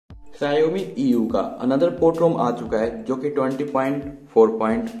Xiaomi EU का another port रोम आ चुका है जो कि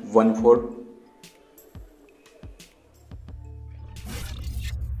 20.4.14।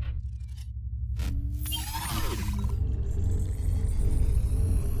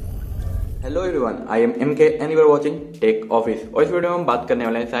 Hello everyone, I am MK and you are watching take office. और इस वीडियो में हम बात करने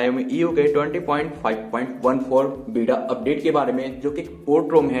वाले हैं Xiaomi EU के 20.5.14 बीटा अपडेट के बारे में, जो कि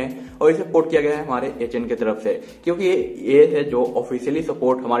पोर्ट रोम है और इसे पोर्ट किया गया है हमारे HN की तरफ से, क्योंकि ये है जो ऑफिशियली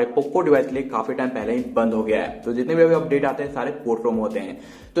सपोर्ट हमारे पोको डिवाइस के लिए काफी टाइम पहले ही बंद हो गया है। तो जितने भी अभी अपडेट आते हैं सारे पोर्ट रोम होते हैं।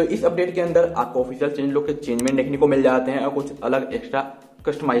 तो इस अपडेट के अंदर आपको ऑफिशियल चेंज लोग के चेंजमेंट देखने को मिल जाते हैं और कुछ अलग एक्स्ट्रा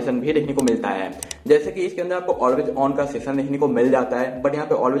कस्टमाइजेशन भी देखने को मिलता है। जैसे कि इसके अंदर आपको ऑलवेज ऑन का सेशन देखने को मिल जाता है, बट यहाँ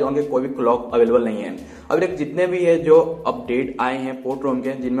पे ऑलवेज ऑन के कोई भी क्लॉक अवेलेबल नहीं है। अब तक जितने भी है जो अपडेट आए हैं पोर्ट रोम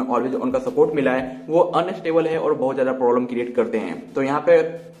के जिनमें ऑलवेज ऑन का सपोर्ट मिला है वो अनस्टेबल है और बहुत ज्यादा प्रॉब्लम क्रिएट करते हैं। तो यहाँ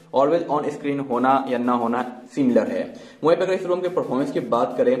पे ऑलवेज ऑन स्क्रीन होना या ना होना सिमिलर है। वहीं पर अगर इस रोम के परफॉर्मेंस की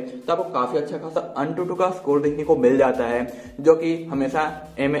बात करें तो आपको काफी अच्छा खासा AnTuTu का स्कोर देखने को मिल जाता है, जो कि हमेशा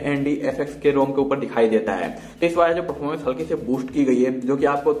MANDFX के रोम के ऊपर दिखाई देता है। तो इस बार जो परफॉर्मेंस हल्की से बूस्ट की गई है, जो कि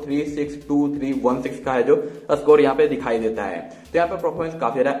आपको 362,316 का है जो स्कोर यहाँ पे दिखाई देता है। तो यहाँ पे परफॉर्मेंस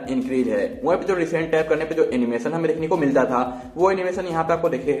काफी ज्यादा इंक्रीज है। वहीं पे जो रिसेंट टैप करने पे जो एनिमेशन हमें देखने को मिलता था वो एनिमेशन यहाँ पे आपको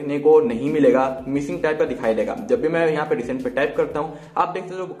देखने को नहीं मिलेगा, मिसिंग टाइप का दिखाई देगा। जब भी मैं यहाँ पे रिसेंट पे टैप करता हूँ आप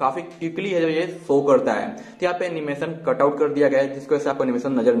देखते हो काफी क्विकली है जो ये शो करता है। तो यहाँ पे एनिमेशन कट आउट कर दिया गया है, जिसकी वजह से आपको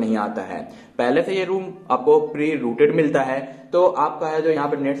एनिमेशन नजर नहीं आता है। पहले से ये रूम आपको प्री रूटेड मिलता है, तो आपका है जो यहाँ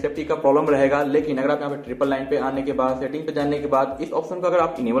पे नेट सेफ्टी का प्रॉब्लम रहेगा। लेकिन अगर आप यहाँ पे ट्रिपल लाइन पे आने के बाद सेटिंग पे जाने के बाद इस ऑप्शन को अगर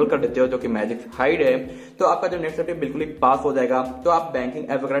आप इनेबल कर देते हो जो कि मैजिक हाइड है, तो आपका जो नेट सेफ्टी बिल्कुल ही पास हो जाएगा। तो आप बैंकिंग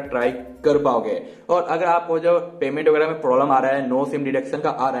ऐप वगैरह ट्राई कर पाओगे। और अगर आपको जो पेमेंट वगैरह में प्रॉब्लम आ रहा है, नो सिम डिडक्शन का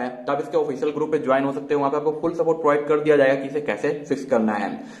आ रहा है, तो आप इसके ऑफिशियल ग्रुप पे ज्वाइन हो सकते हो। वहां पे आपको फुल सपोर्ट प्रोवाइड कर दिया जाएगा कि इसे कैसे फिक्स करना है।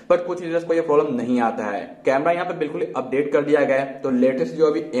 बट कुछ यूजर्स को ये प्रॉब्लम नहीं आता है। कैमरा यहाँ पे बिल्कुल अपडेट कर दिया गया है। तो लेटेस्ट जो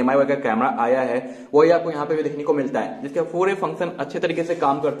अभी MIUI का कैमरा आया है वही आपको यहाँ पे भी देखने को मिलता है, जिसके पूरे फंक्शन अच्छे तरीके से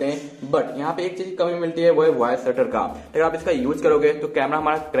काम करते हैं। बट यहाँ पे एक चीज कमी मिलती है, वो है वॉइस शटर का। अगर आप इसका यूज करोगे तो कैमरा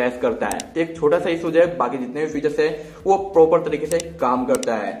हमारा क्रैश करता है। तो एक छोटा सा इशू है, बाकी जितने भी फीचर्स है वो प्रॉपर तरीके से काम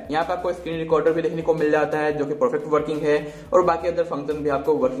करता है। यहाँ पे आपको स्क्रीन रिकॉर्डर भी देखने को मिल जाता है जो कि परफेक्ट वर्किंग है, और बाकी अदर फंक्शन भी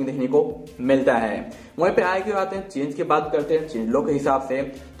आपको वर्किंग देखने को मिलता है। वहीं पे आए क्यों आते हैं चेंज की बात करते हैं चेंज लो के हिसाब से।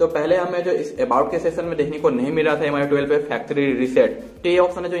 तो पहले हमें जो इस अबाउट के सेशन में देखने को नहीं मिल रहा था MIUI 12 पे फैक्ट्री रीसेट, तो ये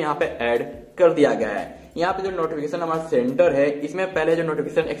ऑप्शन है जो यहाँ पे ऐड कर दिया गया है। यहाँ पे जो नोटिफिकेशन हमारा सेंटर है, इसमें पहले जो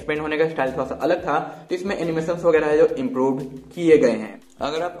नोटिफिकेशन एक्सपेंड होने का स्टाइल थोड़ा सा अलग था, तो इसमें एनिमेशन वगैरह है जो इम्प्रूव किए गए हैं।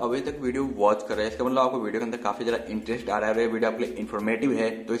 अगर आप अभी तक वीडियो वॉच कर रहे हैं इसका मतलब आपको वीडियो के अंदर काफी ज्यादा इंटरेस्ट आ रहा है और ये वीडियो आपके लिए इन्फॉर्मेटिव है।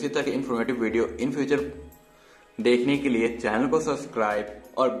 तो इसी तरह के इन्फॉर्मेटिव वीडियो इन फ्यूचर देखने के लिए चैनल को सब्सक्राइब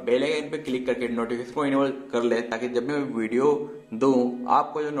और बेल आइकन पे क्लिक करके नोटिफिकेशन को इनेबल कर ले, ताकि जब भी मैं वीडियो दूं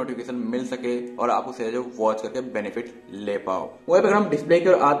आपको जो नोटिफिकेशन मिल सके और आप उसे जो वॉच करके बेनिफिट ले पाओ। वहीं पर अगर हम डिस्प्ले की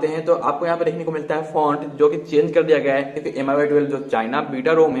ओर आते हैं तो आपको यहाँ पे देखने को मिलता है फॉन्ट, जो कि चेंज कर दिया गया है, क्योंकि MIUI 12 जो चाइना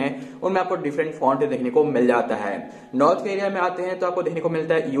बीटा रोम है उनमें आपको डिफरेंट फॉन्ट देखने को मिल जाता है। नॉच के एरिया में आते हैं तो आपको देखने को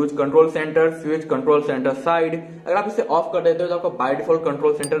मिलता है use control centre, switch control centre side. अगर आप इसे ऑफ कर देते हो तो आपको बाय डिफॉल्ट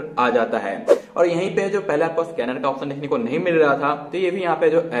कंट्रोल सेंटर आ जाता है। और यहीं पे जो पहले आपको स्कैनर का ऑप्शन देखने को नहीं मिल रहा था, तो ये भी यहाँ पे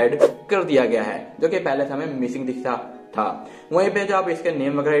जो ऐड कर दिया गया है, जो कि पहले से हमें मिसिंग दिखता था। वहीं पे जो आप इसके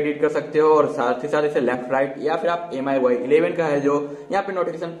नेम वगैरह एडिट कर सकते हो, और साथ ही साथ इसे लेफ्ट राइट या फिर आप MIUI 11 का है जो यहाँ पे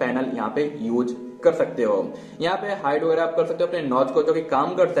नोटिफिकेशन पैनल यहाँ पे यूज कर सकते हो। यहाँ पे हाइड वगैरह आप कर सकते हो अपने नॉच को, जो कि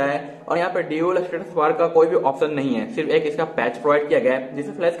काम करता है। और यहाँ पे ड्यूल स्टेटस बार का कोई भी ऑप्शन नहीं है, सिर्फ एक इसका पैच प्रोवाइड किया गया है,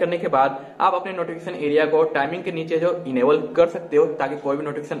 जिसे फ्लैश करने के बाद आप अपने नोटिफिकेशन एरिया को टाइमिंग के नीचे जो इनेबल कर सकते हो, ताकि कोई भी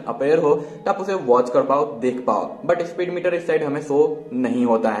नोटिफिकेशन अपेयर हो तो आप उसे वॉच कर पाओ, देख पाओ। बट स्पीड मीटर इस साइड हमें शो नहीं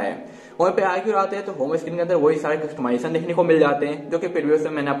होता है। वहीं पे आगे आते हैं तो होम स्क्रीन के अंदर वही सारे कस्टमाइजेशन देखने को मिल जाते हैं, जो कि प्रीवियस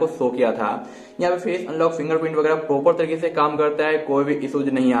में मैंने आपको शो किया था। यहाँ पे फेस अनलॉक, फिंगरप्रिंट वगैरह प्रॉपर तरीके से काम करता है, कोई भी इशूज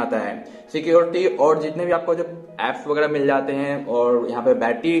नहीं आता है। सिक्योरिटी और जितने भी आपको जो एप्स वगैरह मिल जाते हैं, और यहाँ पे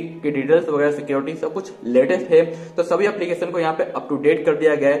बैटरी की डिटेल्स वगैरह, सिक्योरिटी सब कुछ लेटेस्ट है। तो सभी एप्लीकेशन को यहाँ पे अप टू डेट कर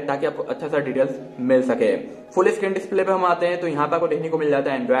दिया गया है, ताकि आपको अच्छा सा डिटेल्स मिल सके। फुल स्क्रीन डिस्प्ले पे हम आते हैं तो यहाँ पे आपको देखने को मिल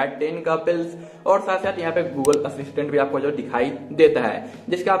जाता है Android 10 का पिल्स, और साथ साथ यहाँ पे गूगल असिस्टेंट भी आपको जो दिखाई देता है,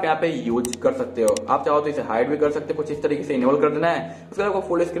 जिसका आप यहाँ पे यूज कर सकते हो। आप चाहो तो इसे हाइड भी कर सकते हो, कुछ इस तरीके से इनेबल कर देना है, उसके बाद आपको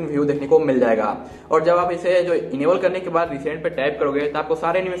फुल स्क्रीन व्यू देखने को मिल जाएगा। और जब आप इसे जो इनेबल करने के बाद रिसेंट पे टाइप करोगे तो आपको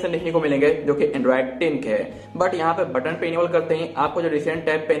सारे एनिमेशन देखने को मिलेंगे जो कि Android 10 के है। बट यहाँ पे बटन पे इनेबल करते ही आपको जो रिसेंट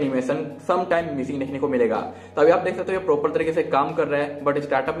टैब पे एनिमेशन सम टाइम मिसिंग देखने को मिलेगा। तो अभी आप देख सकते हो ये प्रॉपर तरीके से काम कर रहा है, बट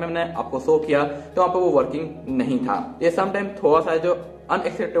स्टार्टअप में मैंने आपको शो किया तो वहां पे वो वर्किंग नहीं था। ये सम टाइम थोड़ा सा जो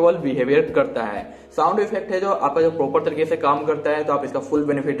अनएक्सेप्टेबल बिहेवियर करता है। साउंड इफेक्ट है जो आपका जो प्रॉपर तरीके से काम करता है, तो आप इसका फुल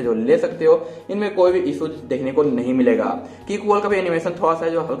बेनिफिट जो ले सकते हो। इनमें कोई भी इशू देखने को नहीं मिलेगा। किक वॉल का भी एनिमेशन थोड़ा सा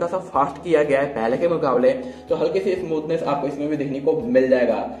जो हल्का सा फास्ट किया गया है पहले के मुकाबले, तो हल्की सी स्मूथनेस आपको इसमें भी देखने को मिल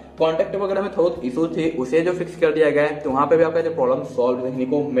जाएगा। कॉन्टेक्ट वगैरह में थोड़ा इशू थी, उसे जो फिक्स कर दिया गया है, तो वहां पे भी आपका जो प्रॉब्लम सॉल्व देखने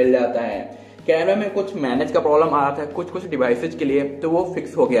को मिल जाता है। कैमरे में कुछ मैनेज का प्रॉब्लम आ रहा था कुछ डिवाइसेज के लिए, तो वो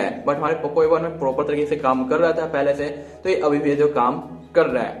फिक्स हो गया है। बट हमारे पोको F1 में प्रॉपर तरीके से काम कर रहा था पहले से, तो ये अभी भी जो काम कर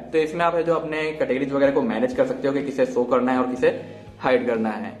रहा है। तो इसमें आप जो अपने कैटेगरीज वगैरह को मैनेज कर सकते हो कि किसे शो करना है और किसे हाइड करना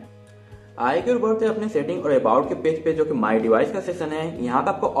है। आगे की ओर बढ़ते हैं अपने सेटिंग और अबाउट के पेज पे, जो कि माई डिवाइस का सेक्शन है। यहाँ पे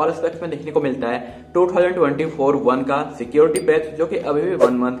आपको ऑल स्पेक्स में देखने को मिलता है 2024-1 का सिक्योरिटी पैच, जो कि अभी भी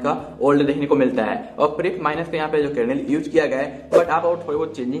 1 मंथ का ओल्ड देखने को मिलता है। और प्रिफ माइनस का यहाँ पे जो कर्नेल यूज किया गया है, बट आप और थोड़ी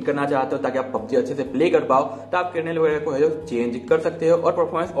बहुत चेंजिंग करना चाहते हो ताकि आप पबजी अच्छे से प्ले कर पाओ, तो आप कर्नेल वगैरह को है जो चेंज कर सकते हो और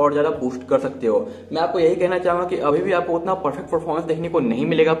परफॉर्मेंस और ज्यादा बूस्ट कर सकते हो। मैं आपको यही कहना चाहूंगा कि अभी भी आपको उतना परफेक्ट परफॉर्मेंस देखने को नहीं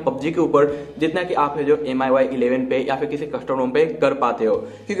मिलेगा पबजी के ऊपर, जितना कि आप है जो MIUI 11 पे या फिर किसी कस्टम रोम पे कर पाते हो,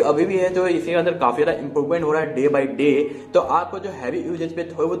 क्योंकि अभी भी है जो इसी के अंदर काफी इंप्रूवमेंट हो रहा है डे बाय डे। तो आपको जो हैवी यूजेज पे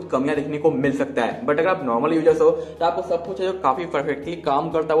थोड़ी बहुत कमियां देखने को मिल सकता है, बट अगर आप नॉर्मल यूजर्स हो तो आपको सब कुछ जो काफी परफेक्टली काम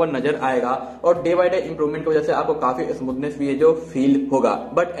करता हुआ नजर आएगा। और डे बाय डे इंप्रूवमेंट की वजह से आपको काफी स्मूथनेस भी है जो फील होगा।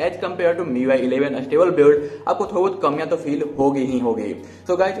 But as compare to MIUI 11 stable build, आपको थोड़ी बहुत कमियां तो फील होगी ही होगी।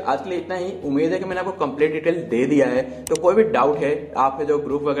 सो गाइस, आज के लिए इतना ही। उम्मीद है कि मैंने आपको कंप्लीट डिटेल दे दिया है। तो कोई भी डाउट है आप जो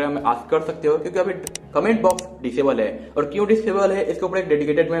ग्रुप वगैरह में आस्क कर सकते हो, क्योंकि अभी कमेंट बॉक्स डिसेबल है। और क्यों डिसेबल है इसके ऊपर एक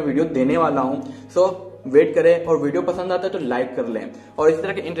डेडिकेटेड मैं वीडियो देने वाला हूं। सो वेट करें, और वीडियो पसंद आता है तो लाइक कर लें। और इस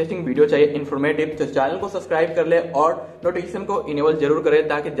तरह के इंटरेस्टिंग वीडियो चाहिए इन्फॉर्मेटिव, तो चैनल को सब्सक्राइब कर लें और नोटिफिकेशन को इनेबल जरूर करें,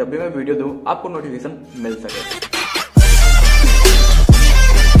 ताकि जब भी मैं वीडियो दूं आपको नोटिफिकेशन मिल सके।